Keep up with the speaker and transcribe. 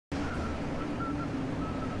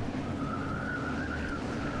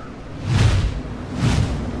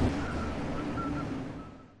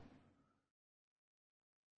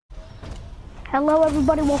Hello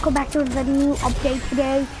everybody, welcome back to the new update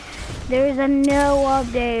today. There is a new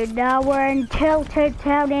update. Now we're in Tilted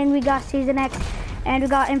Town and we got Season X and we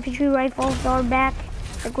got infantry rifles that are back.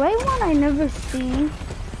 The gray one I never seen.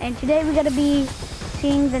 And today we're gonna be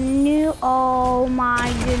seeing the new, oh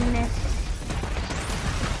my goodness.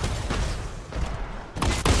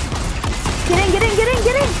 Get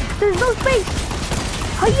in! There's no space!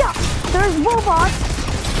 Hiya! There's robots!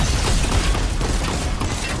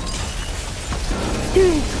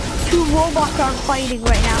 Dude, two robots are fighting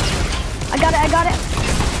right now. I got it.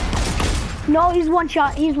 No, he's one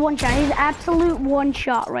shot. He's absolute one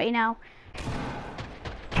shot right now.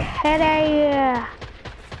 And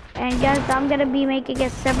guys, I'm gonna be making a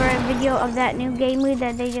separate video of that new game mode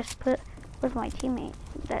that they just put with my teammate.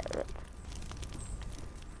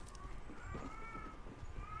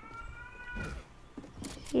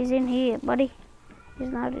 He's in here, buddy. He's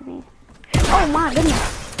not in here. Oh my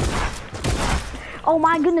goodness. Oh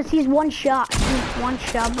my goodness, he's one shot. He's one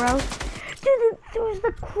shot, bro. Dude, there's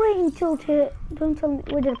the crane tilted. Don't tell me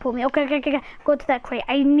where did it put me. Okay. Go to that crate.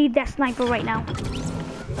 I need that sniper right now.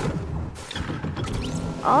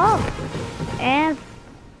 Oh. And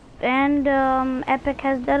Epic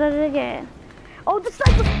has done it again. Oh, the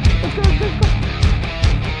sniper! Let's go.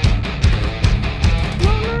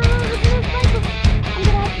 No, there's no sniper. I'm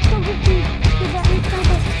gonna have to kill this dude. Get that new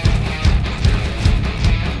sniper.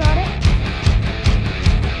 Got it.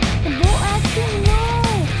 Action, no!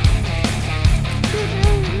 Dude,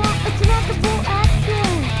 it's not the bull action!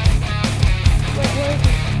 Wait, where is it?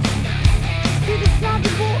 Dude, it's not the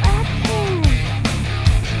bull action!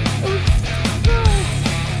 It was so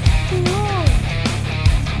low.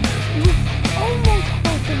 It was almost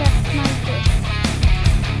close to that sniper.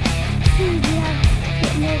 Dude, you have to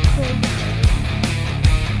get more crazy.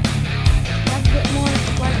 You have to get more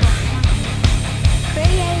sniper.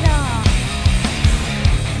 Creator!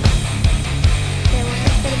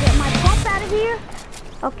 Here.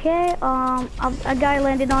 Okay, a guy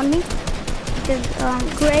landed on me, which is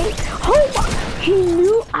great. Oh, he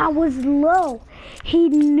knew I was low.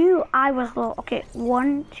 Okay,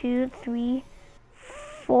 1, 2, 3,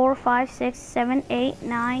 4, 5, 6, 7, 8,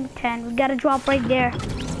 9, 10. We got a drop right there.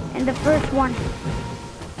 And the first one.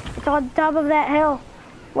 It's on top of that hill.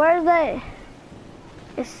 Where is it?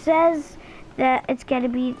 It says that it's gonna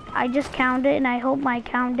be, I just counted and I hope my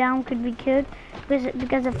countdown could be good.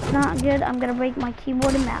 Because if it's not good, I'm gonna break my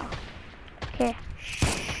keyboard and mouse. Okay,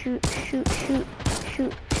 shoot.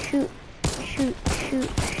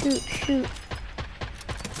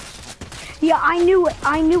 Yeah, I knew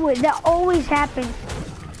it. That always happens.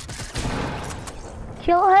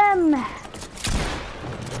 Kill him.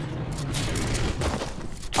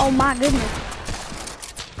 Oh my goodness.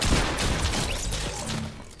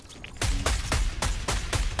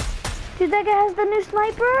 Dude, that guy has the new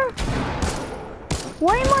sniper?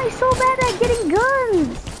 Why am I so bad at getting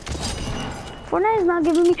guns? Fortnite is not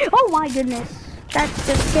giving me... Oh my goodness. That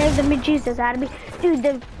just scared the bejesus out of me. Dude,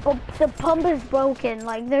 the pump is broken.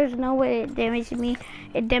 Like, there's no way it damaged me.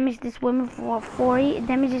 It damaged this woman for 40. It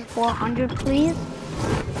damages 400, please.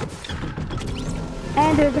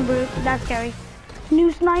 And there's a brute. That's scary.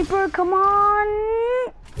 New sniper, come on.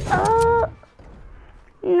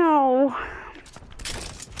 No.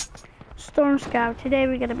 Storm Scout. Today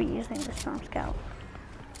we're gonna be using the Storm Scout.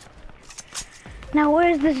 Now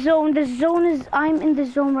where's the zone? The zone is, I'm in the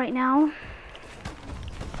zone right now.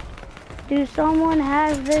 Do someone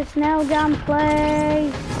have this nail gun,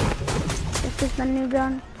 please? Is this the new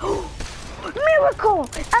gun? Miracle!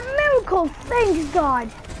 A miracle! Thanks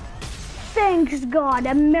God! Thanks God!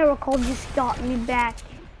 A miracle just got me back.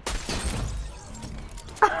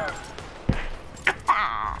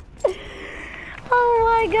 Oh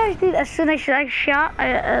my gosh, dude! As soon as I shot,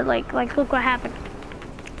 like look what happened.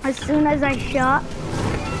 As soon as I shot,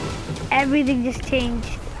 everything just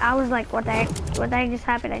changed. I was like, what the heck just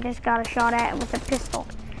happened? I just got a shot at with a pistol.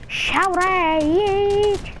 Shout at!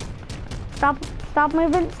 Stop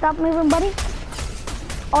moving, buddy.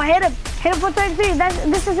 Oh, hit him for 33.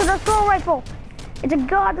 This is an assault rifle. It's a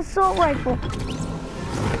god assault rifle.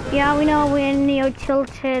 Yeah, we know we're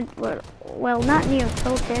neo-tilted. Well, not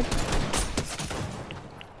neo-tilted.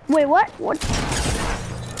 Wait, what?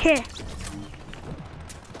 Okay.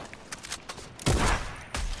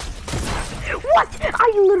 What?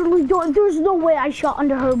 I literally don't. There's no way I shot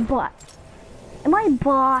under her butt. Am I a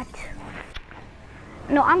bot?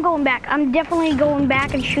 No, I'm going back. I'm definitely going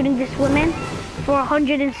back and shooting this woman for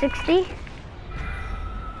 160.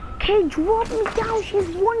 Okay, drop me down. She's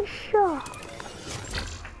one shot.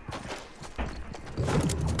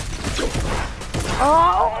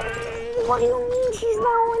 Oh, what do you mean she's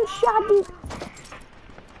not one shot, dude?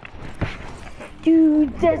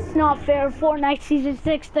 Dude, that's not fair. Fortnite Season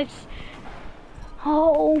 6, that's...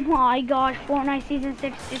 Oh my gosh, Fortnite Season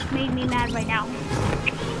 6 just made me mad right now.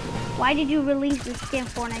 Why did you release this skin,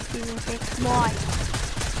 Fortnite Season 6? Why?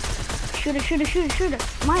 Shooter.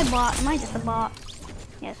 Am I a bot? Am I just a bot?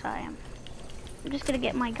 Yes, I am. I'm just gonna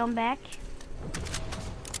get my gun back.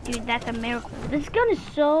 Dude, that's a miracle. This gun is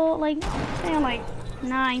so, like, I'm like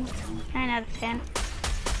 9 out of 10.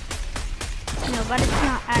 No, but it's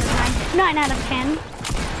not out of 9 out of 10.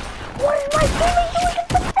 What is my teammate doing?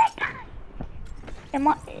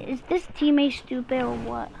 Is this teammate stupid or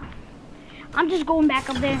what? I'm just going back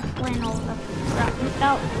up there and slaying all of them.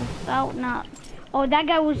 Without not. Oh, that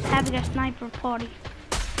guy was having a sniper party.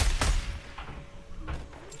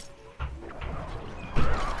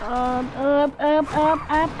 Up.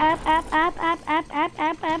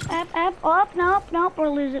 Nope, we're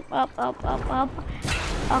losing. Up.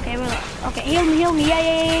 Okay, okay, heal me.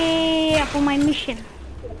 Yeah, for my mission.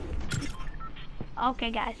 Okay,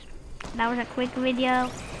 guys. That was a quick video.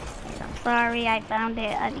 I'm sorry I found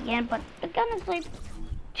it at the end, but the gun is like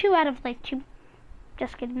 2 out of 2.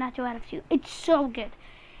 Just kidding, not 2 out of 2. It's so good.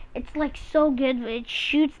 It's like so good. It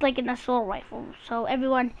shoots like an assault rifle. So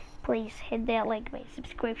everyone, please hit that like button,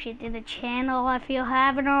 subscription to the channel if you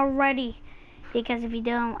haven't already. Because if you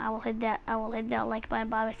don't, I will hit that like button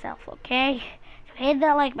by myself. Okay? So hit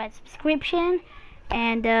that like button, subscription,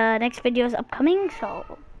 and next video is upcoming.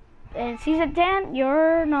 So. Season 10,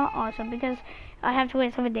 you're not awesome because I have to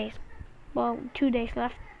wait 7 days. Well, 2 days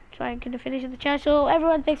left so I can finish the channel. So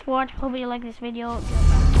everyone, thanks for watching. Hope you like this video.